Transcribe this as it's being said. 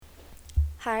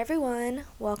Hi everyone,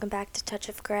 welcome back to Touch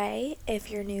of Grey. If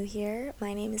you're new here,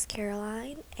 my name is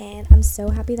Caroline, and I'm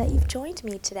so happy that you've joined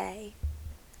me today.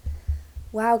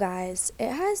 Wow, guys,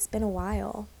 it has been a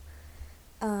while.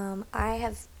 I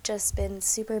have just been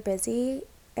super busy,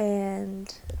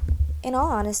 and in all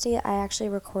honesty, I actually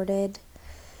recorded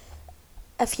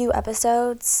a few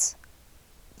episodes,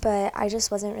 but I just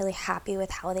wasn't really happy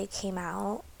with how they came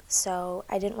out, so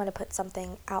I didn't want to put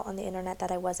something out on the internet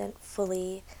that I wasn't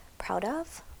fully proud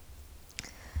of.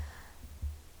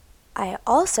 I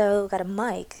also got a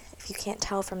mic, if you can't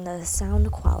tell from the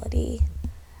sound quality.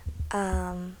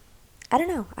 I don't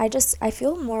know. I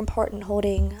feel more important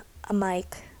holding a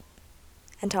mic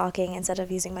and talking instead of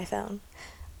using my phone.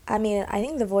 I mean, I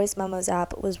think the Voice Memos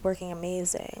app was working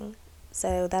amazing,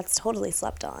 so that's totally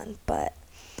slept on, but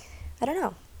I don't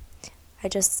know. I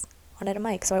just wanted a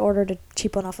mic, so I ordered a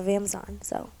cheap one off of Amazon,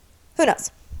 so who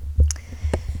knows?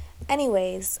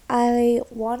 Anyways, I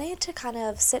wanted to kind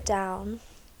of sit down.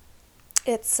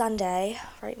 It's Sunday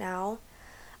right now.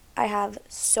 I have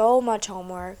so much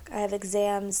homework. I have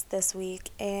exams this week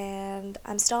and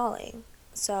I'm stalling.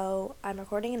 So I'm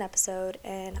recording an episode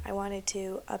and I wanted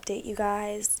to update you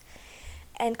guys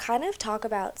and kind of talk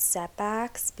about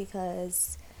setbacks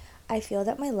because I feel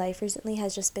that my life recently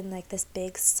has just been like this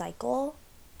big cycle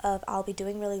of I'll be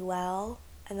doing really well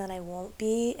and then I won't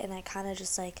be, and I kind of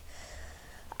just like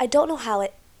I don't know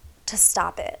to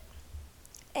stop it.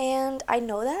 And I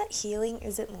know that healing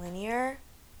isn't linear,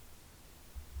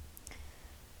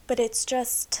 but it's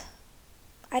just,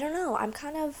 I don't know, I'm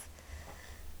kind of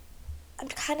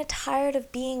tired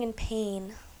of being in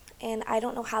pain, and I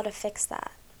don't know how to fix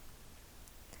that.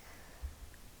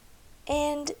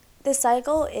 And the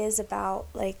cycle is about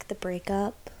like the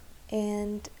breakup,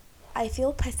 and I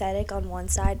feel pathetic on one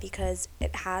side because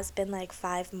it has been like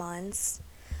 5 months,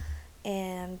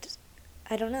 and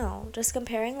I don't know, just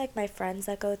comparing like my friends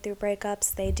that go through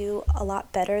breakups, they do a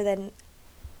lot better than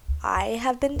I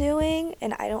have been doing,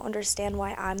 and I don't understand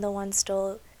why I'm the one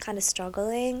still kind of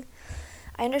struggling.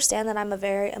 I understand that I'm a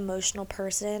very emotional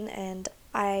person, and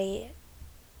I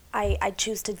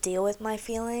choose to deal with my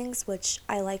feelings, which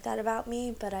I like that about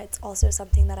me, but it's also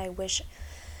something that I wish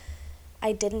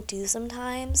I didn't do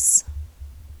sometimes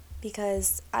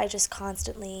because I just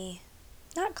constantly,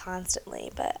 not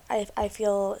constantly, but I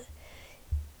feel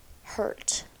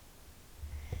hurt.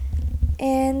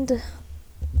 And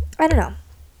I don't know.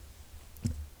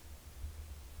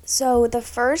 So the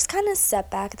first kind of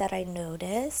setback that I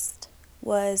noticed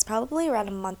was probably around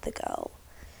a month ago.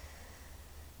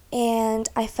 And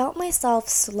I felt myself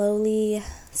slowly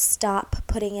stop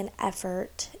putting an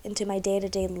effort into my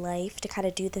day-to-day life to kind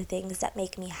of do the things that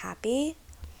make me happy.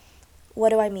 What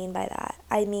do I mean by that?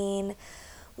 I mean,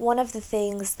 one of the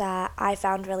things that I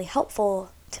found really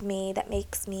helpful to me that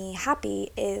makes me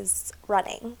happy is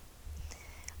running.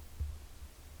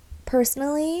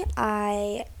 Personally,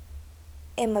 I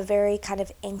am a very kind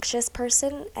of anxious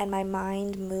person, and my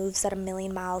mind moves at a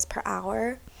million miles per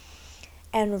hour,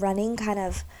 and running kind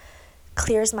of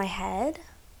clears my head,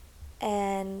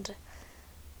 and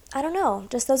I don't know,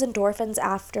 just those endorphins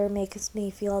after makes me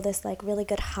feel this like really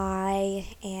good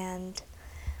high, and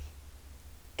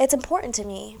it's important to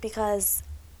me because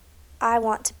I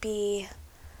want to be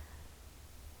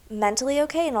mentally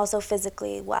okay and also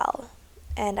physically well,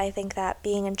 and I think that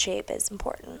being in shape is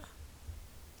important.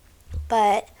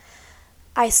 But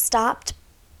I stopped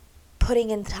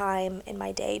putting in time in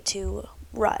my day to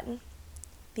run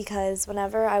because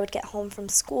whenever I would get home from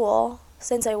school,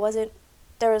 since I wasn't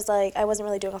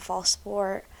really doing a fall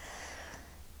sport,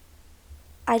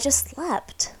 I just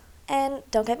slept. And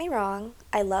don't get me wrong,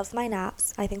 I love my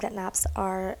naps. I think that naps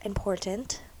are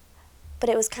important. But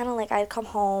it was kind of like I'd come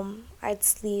home, I'd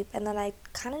sleep, and then I'd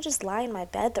kind of just lie in my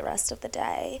bed the rest of the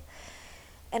day.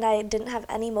 And I didn't have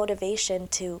any motivation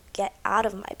to get out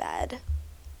of my bed.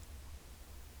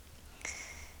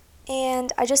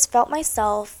 And I just felt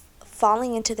myself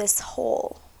falling into this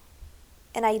hole,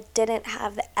 and I didn't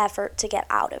have the effort to get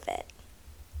out of it.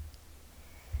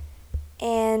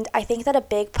 And I think that a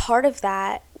big part of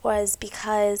that was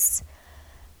because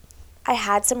I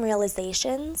had some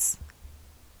realizations.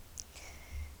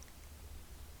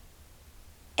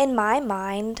 In my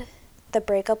mind, the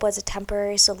breakup was a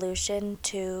temporary solution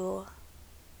to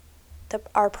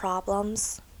our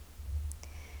problems.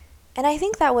 And I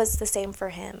think that was the same for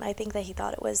him. I think that he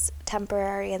thought it was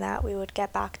temporary and that we would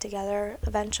get back together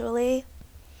eventually.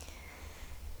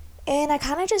 And I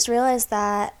kind of just realized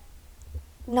that,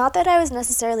 not that I was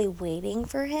necessarily waiting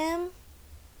for him,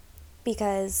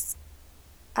 because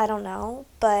I don't know,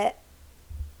 but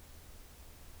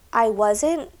I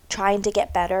wasn't trying to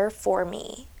get better for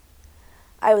me.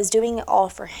 I was doing it all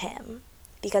for him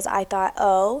because I thought,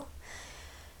 oh,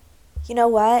 you know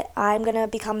what? I'm going to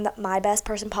become my best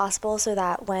person possible so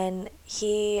that when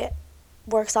he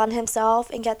works on himself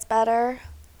and gets better,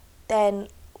 then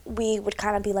we would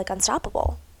kind of be like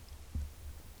unstoppable.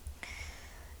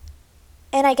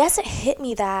 And I guess it hit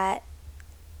me that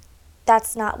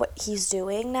that's not what he's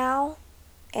doing now.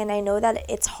 And I know that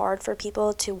it's hard for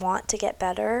people to want to get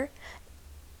better.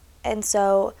 And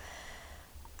so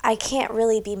I can't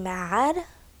really be mad.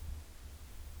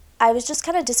 I was just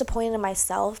kind of disappointed in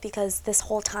myself because this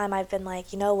whole time I've been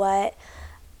like, you know what?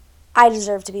 I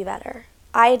deserve to be better.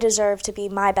 I deserve to be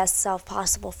my best self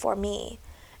possible for me.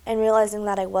 And realizing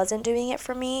that I wasn't doing it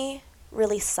for me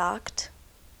really sucked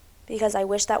because I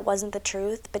wish that wasn't the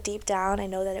truth, but deep down I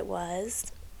know that it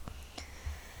was.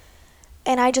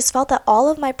 And I just felt that all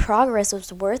of my progress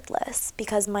was worthless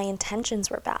because my intentions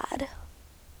were bad.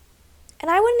 And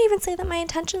I wouldn't even say that my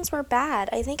intentions were bad.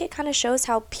 I think it kind of shows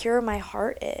how pure my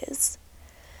heart is.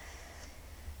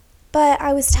 But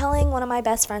I was telling one of my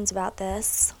best friends about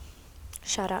this.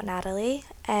 Shout out Natalie.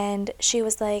 And she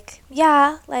was like,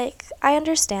 yeah, like, I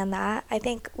understand that. I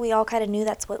think we all kind of knew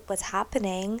that's what was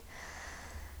happening.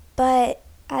 But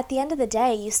at the end of the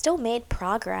day, you still made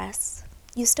progress.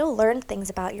 You still learned things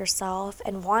about yourself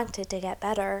and wanted to get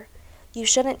better. You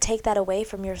shouldn't take that away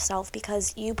from yourself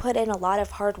because you put in a lot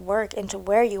of hard work into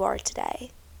where you are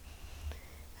today.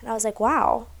 And I was like,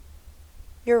 wow,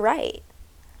 you're right.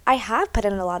 I have put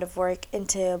in a lot of work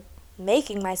into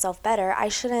making myself better. I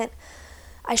shouldn't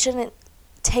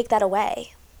take that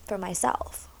away from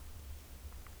myself.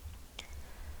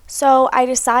 So I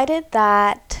decided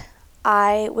that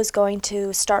I was going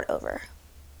to start over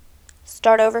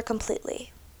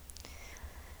completely.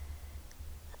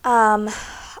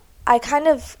 I kind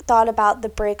of thought about the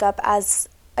breakup as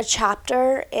a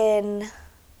chapter in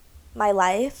my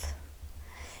life,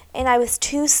 and I was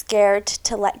too scared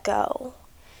to let go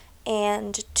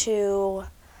and to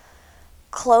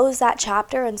close that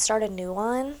chapter and start a new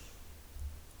one.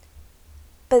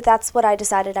 But that's what I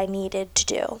decided I needed to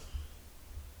do.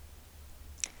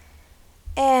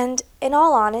 And in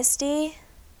all honesty,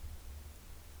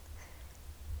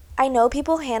 I know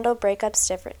people handle breakups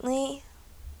differently,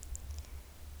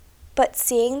 but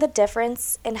seeing the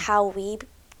difference in how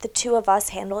the two of us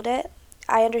handled it,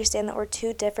 I understand that we're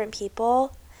two different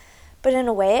people, but in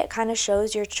a way it kind of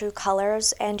shows your true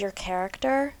colors and your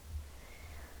character.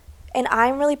 And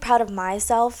I'm really proud of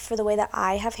myself for the way that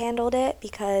I have handled it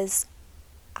because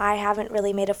I haven't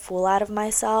really made a fool out of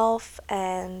myself,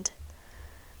 and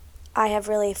I have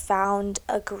really found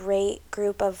a great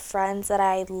group of friends that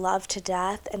I love to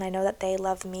death, and I know that they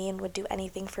love me and would do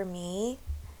anything for me.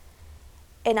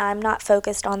 And I'm not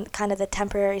focused on kind of the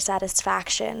temporary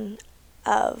satisfaction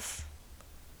of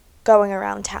going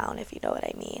around town, if you know what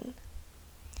I mean.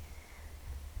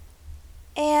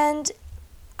 And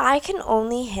I can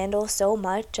only handle so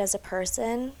much as a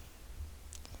person.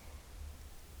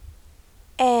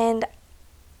 And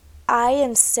I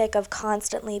am sick of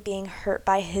constantly being hurt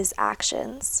by his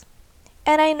actions.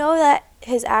 And I know that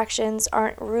his actions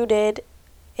aren't rooted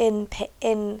in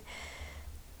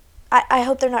I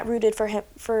hope they're not rooted for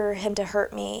him to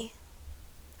hurt me.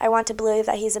 I want to believe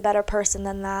that he's a better person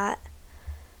than that.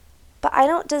 But I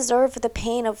don't deserve the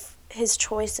pain of his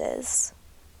choices.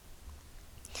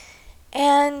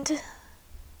 And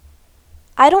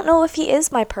I don't know if he is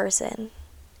my person,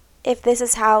 if this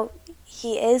is how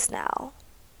he is now.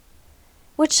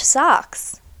 Which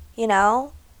sucks, you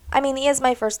know? I mean, he is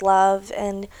my first love,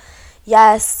 and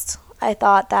yes, I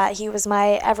thought that he was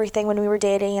my everything when we were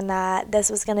dating and that this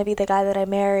was going to be the guy that I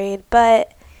married,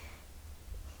 but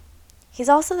he's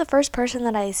also the first person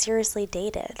that I seriously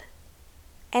dated.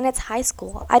 And it's high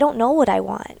school. I don't know what I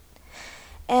want.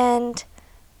 And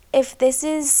if this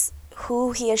is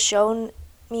who he has shown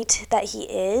me that he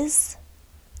is,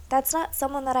 that's not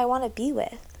someone that I want to be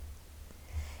with.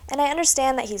 And I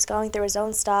understand that he's going through his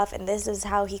own stuff and this is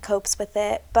how he copes with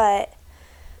it, but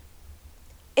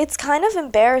it's kind of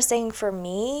embarrassing for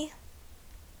me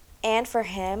and for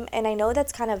him, and I know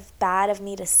that's kind of bad of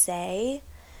me to say,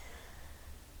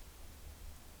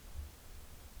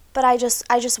 but I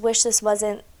just wish this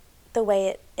wasn't the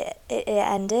way it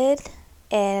ended,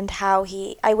 and how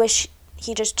I wish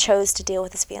he just chose to deal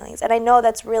with his feelings. And I know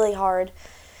that's really hard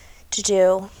to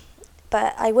do,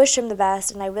 but I wish him the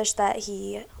best, and I wish that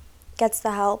he gets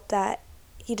the help that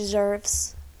he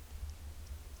deserves.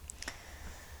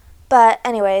 But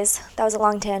anyways, that was a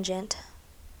long tangent.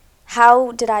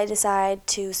 How did I decide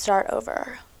to start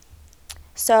over?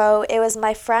 So it was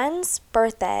my friend's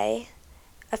birthday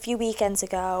a few weekends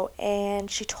ago, and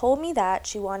she told me that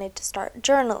she wanted to start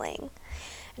journaling.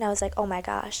 And I was like, oh my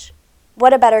gosh,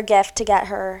 what a better gift to get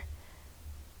her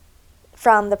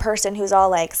from the person who's all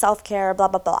like self-care, blah,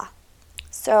 blah, blah.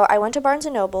 So I went to Barnes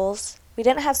 & Noble's. We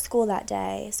didn't have school that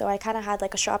day, so I kind of had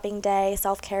like a shopping day,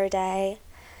 self-care day.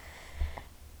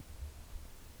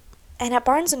 And at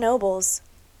Barnes & Noble's,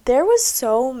 there was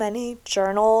so many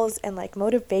journals and like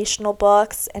motivational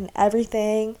books and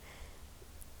everything.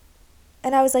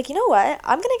 And I was like, you know what?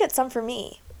 I'm going to get some for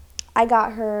me. I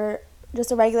got her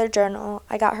just a regular journal.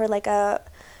 I got her like a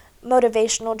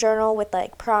motivational journal with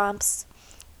like prompts.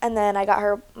 And then I got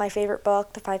her my favorite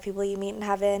book, The 5 People You Meet in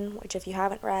Heaven, which if you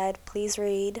haven't read, please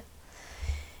read.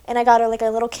 And I got her like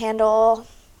a little candle.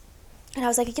 And I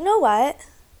was like, you know what?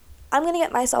 I'm going to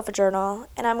get myself a journal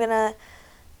and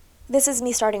this is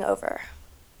me starting over.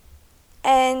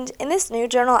 And in this new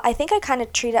journal, I think I kind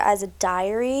of treat it as a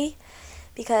diary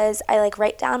because I like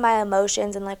write down my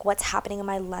emotions and like what's happening in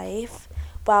my life,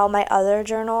 while my other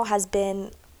journal has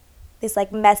been this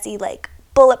like messy like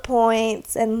bullet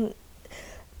points and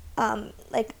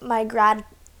like my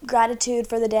gratitude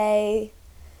for the day.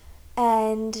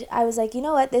 And I was like, you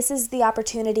know what? This is the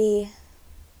opportunity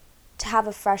to have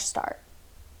a fresh start.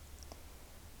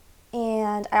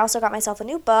 And I also got myself a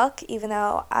new book, even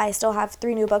though I still have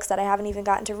 3 new books that I haven't even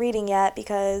gotten to reading yet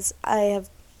because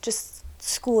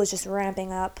school is just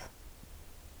ramping up.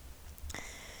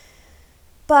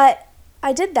 But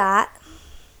I did that.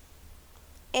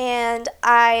 And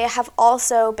I have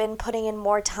also been putting in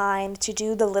more time to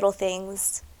do the little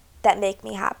things that make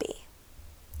me happy.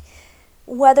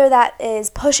 Whether that is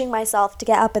pushing myself to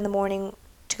get up in the morning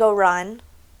to go run,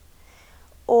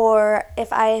 or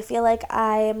if I feel like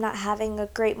I am not having a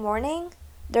great morning,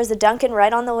 there's a Dunkin'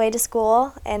 right on the way to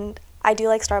school, and I do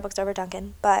like Starbucks over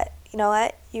Dunkin', but you know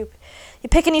what? You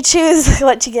pick and you choose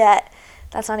what you get.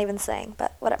 That's not even saying,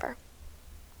 but whatever.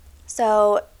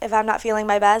 So if I'm not feeling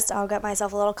my best, I'll get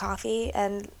myself a little coffee,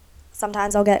 and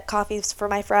sometimes I'll get coffees for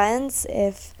my friends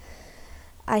if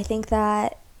I think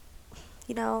that,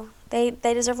 they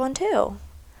deserve one too.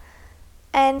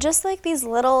 And just like these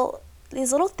little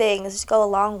things go a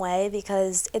long way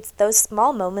because it's those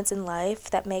small moments in life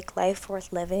that make life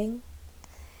worth living.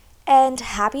 And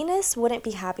happiness wouldn't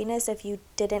be happiness if you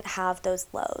didn't have those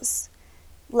lows.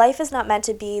 Life is not meant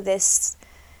to be this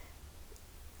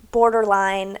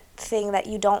borderline thing that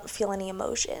you don't feel any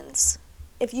emotions.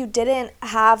 If you didn't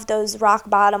have those rock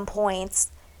bottom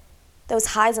points, those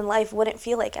highs in life wouldn't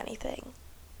feel like anything.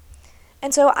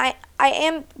 And so I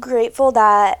am grateful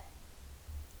that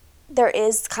there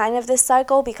is kind of this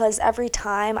cycle because every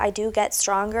time I do get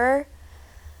stronger.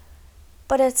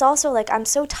 But it's also like I'm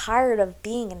so tired of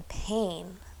being in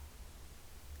pain.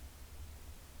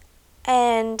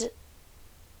 And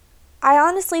I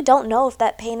honestly don't know if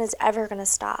that pain is ever going to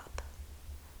stop.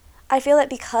 I feel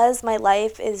that because my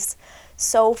life is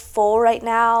so full right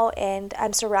now and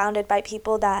I'm surrounded by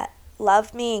people that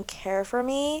love me and care for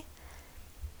me,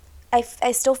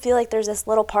 I still feel like there's this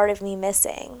little part of me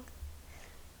missing.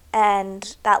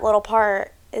 And that little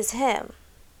part is him.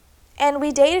 And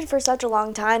we dated for such a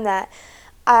long time that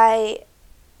I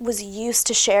was used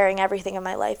to sharing everything in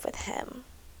my life with him.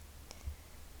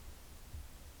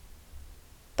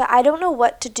 But I don't know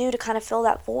what to do to kind of fill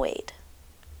that void.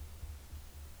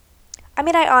 I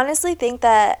mean, I honestly think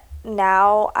that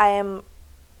now I am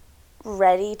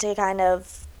ready to kind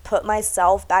of put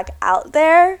myself back out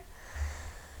there,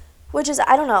 which is,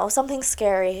 I don't know, something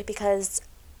scary because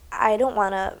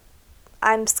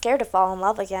I'm scared to fall in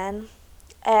love again.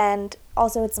 And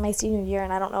also it's my senior year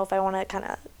and I don't know if I want to kind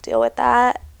of deal with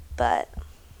that, but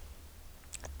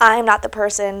I'm not the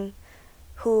person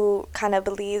who kind of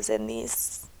believes in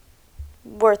these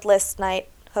worthless night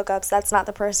hookups. That's not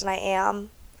the person I am.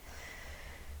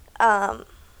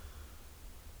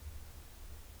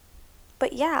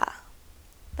 But yeah,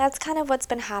 that's kind of what's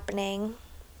been happening.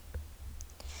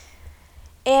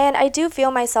 And I do feel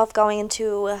myself going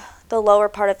into the lower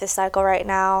part of this cycle right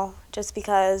now just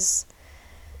because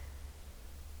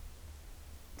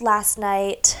last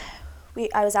night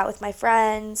I was out with my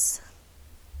friends,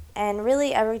 and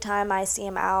really every time I see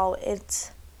him out,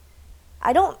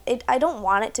 I don't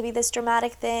want it to be this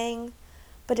dramatic thing,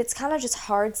 but it's kind of just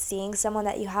hard seeing someone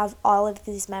that you have all of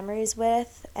these memories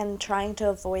with and trying to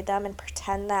avoid them and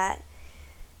pretend that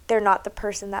they're not the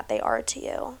person that they are to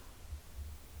you.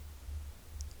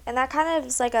 And that kind of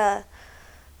is like a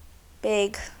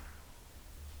big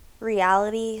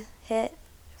reality hit,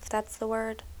 if that's the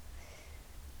word.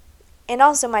 And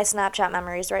also my Snapchat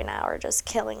memories right now are just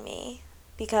killing me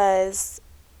because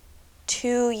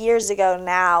 2 years ago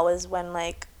now is when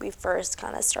like we first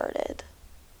kind of started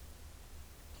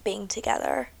being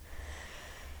together.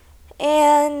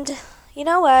 And you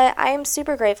know what? I am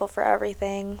super grateful for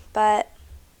everything, but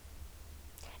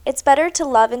it's better to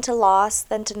love into loss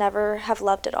than to never have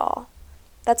loved at all.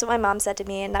 That's what my mom said to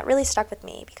me, and that really stuck with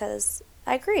me because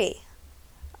I agree.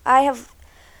 I have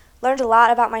learned a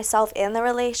lot about myself in the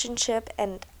relationship,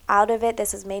 and out of it,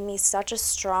 this has made me such a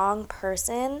strong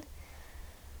person.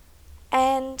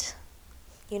 And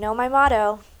you know my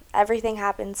motto, everything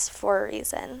happens for a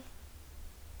reason.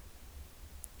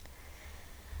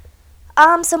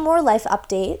 Some more life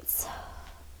updates.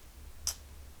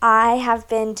 I have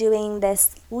been doing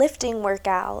this lifting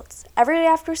workout every day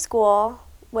after school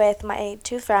with my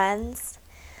two friends.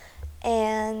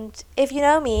 And if you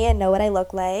know me and know what I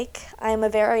look like, I'm a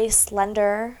very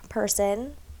slender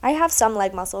person. I have some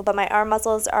leg muscle, but my arm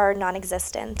muscles are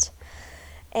non-existent.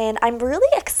 And I'm really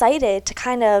excited to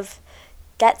kind of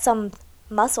get some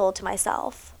muscle to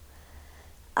myself.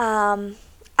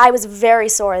 I was very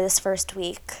sore this first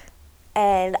week,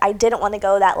 and I didn't want to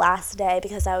go that last day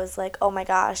because I was like, oh my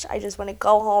gosh, I just want to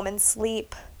go home and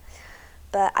sleep.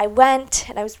 But I went,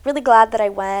 and I was really glad that I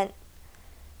went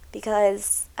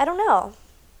because, I don't know,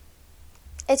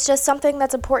 it's just something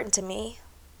that's important to me.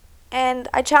 And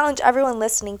I challenge everyone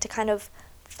listening to kind of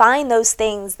find those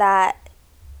things that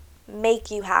make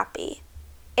you happy.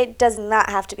 It does not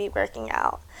have to be working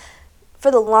out. For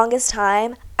the longest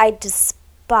time, I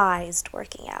despised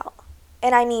working out.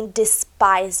 And I mean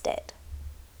despised it.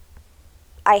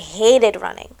 I hated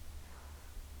running.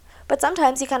 But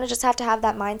sometimes you kind of just have to have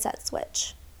that mindset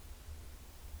switch.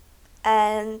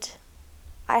 And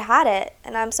I had it,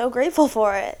 and I'm so grateful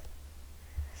for it.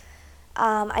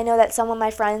 I know that some of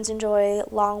my friends enjoy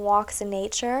long walks in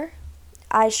nature.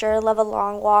 I sure love a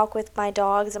long walk with my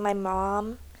dogs and my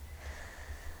mom.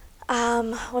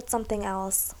 What's something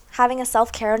else? Having a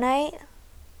self-care night,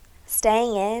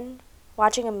 staying in,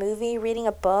 watching a movie, reading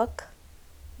a book.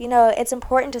 You know, it's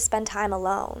important to spend time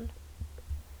alone.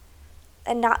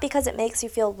 And not because it makes you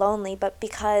feel lonely, but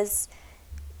because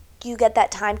you get that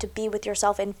time to be with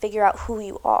yourself and figure out who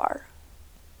you are.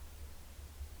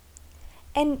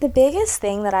 And the biggest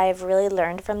thing that I've really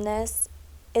learned from this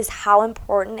is how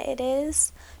important it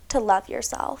is to love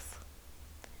yourself,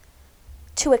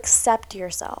 to accept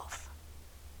yourself,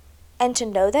 and to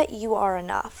know that you are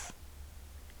enough.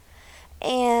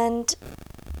 And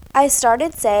I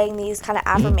started saying these kind of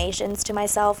affirmations to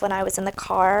myself when I was in the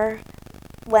car,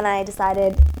 when I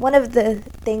decided, one of the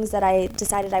things that I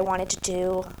decided I wanted to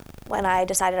do when I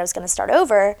decided I was going to start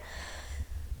over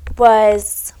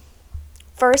was,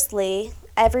 firstly,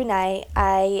 every night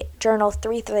I journal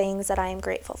 3 things that I am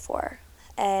grateful for.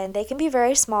 And they can be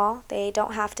very small. They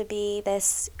don't have to be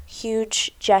this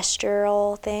huge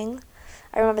gestural thing.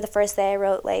 I remember the first day I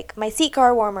wrote like my seat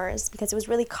car warmers because it was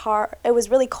really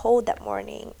cold that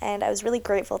morning, and I was really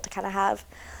grateful to kind of have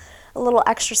a little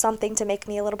extra something to make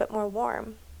me a little bit more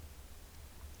warm.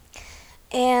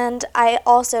 And I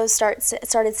also started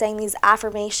saying these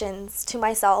affirmations to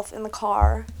myself in the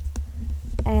car,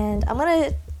 and I'm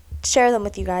going to share them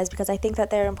with you guys because I think that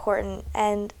they're important,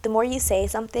 and the more you say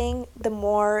something, the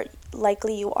more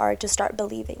likely you are to start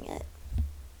believing it.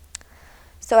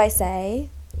 So I say,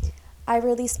 I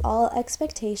release all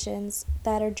expectations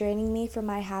that are draining me from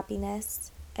my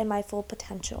happiness and my full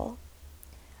potential.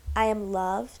 I am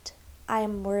loved, I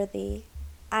am worthy,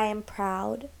 I am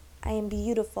proud, I am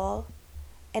beautiful,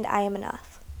 and I am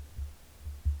enough.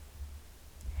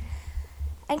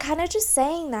 And kind of just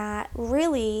saying that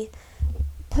really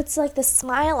puts like the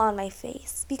smile on my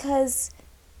face because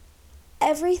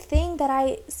everything that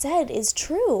I said is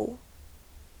true.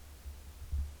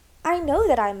 I know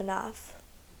that I'm enough.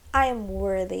 I am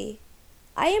worthy.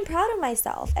 I am proud of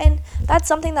myself. And that's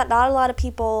something that not a lot of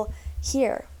people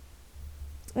hear.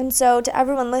 And so to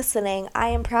everyone listening, I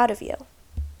am proud of you.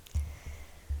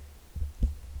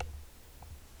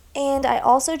 And I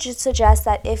also just suggest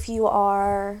that if you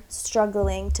are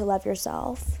struggling to love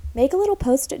yourself, make a little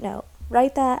post-it note.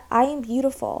 Write that I am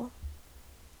beautiful.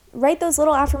 Write those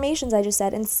little affirmations I just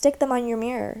said and stick them on your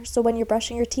mirror so when you're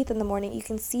brushing your teeth in the morning, you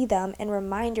can see them and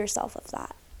remind yourself of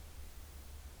that.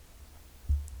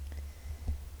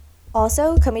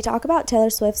 Also, can we talk about Taylor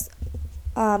Swift's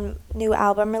new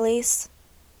album release?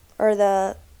 Or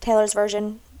the Taylor's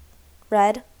version,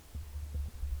 Red?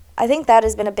 I think that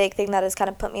has been a big thing that has kind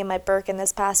of put me in my Birkin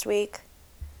this past week.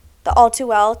 The All Too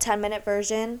Well 10-minute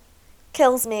version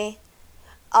kills me.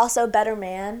 Also, Better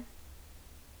Man.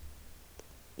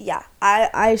 Yeah,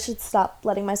 I should stop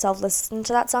letting myself listen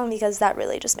to that song because that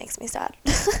really just makes me sad.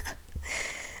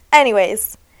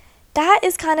 Anyways, that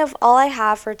is kind of all I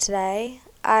have for today.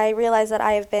 I realize that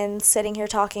I have been sitting here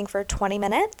talking for 20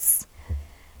 minutes.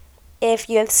 If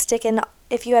you have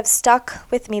If you have stuck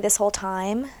with me this whole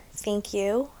time, thank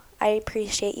you. I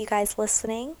appreciate you guys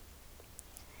listening.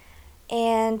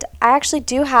 And I actually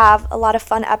do have a lot of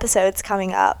fun episodes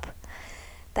coming up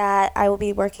that I will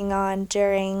be working on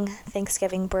during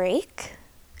Thanksgiving break.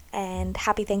 And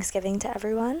happy Thanksgiving to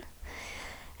everyone.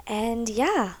 And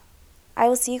yeah, I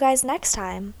will see you guys next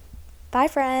time. Bye,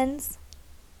 friends.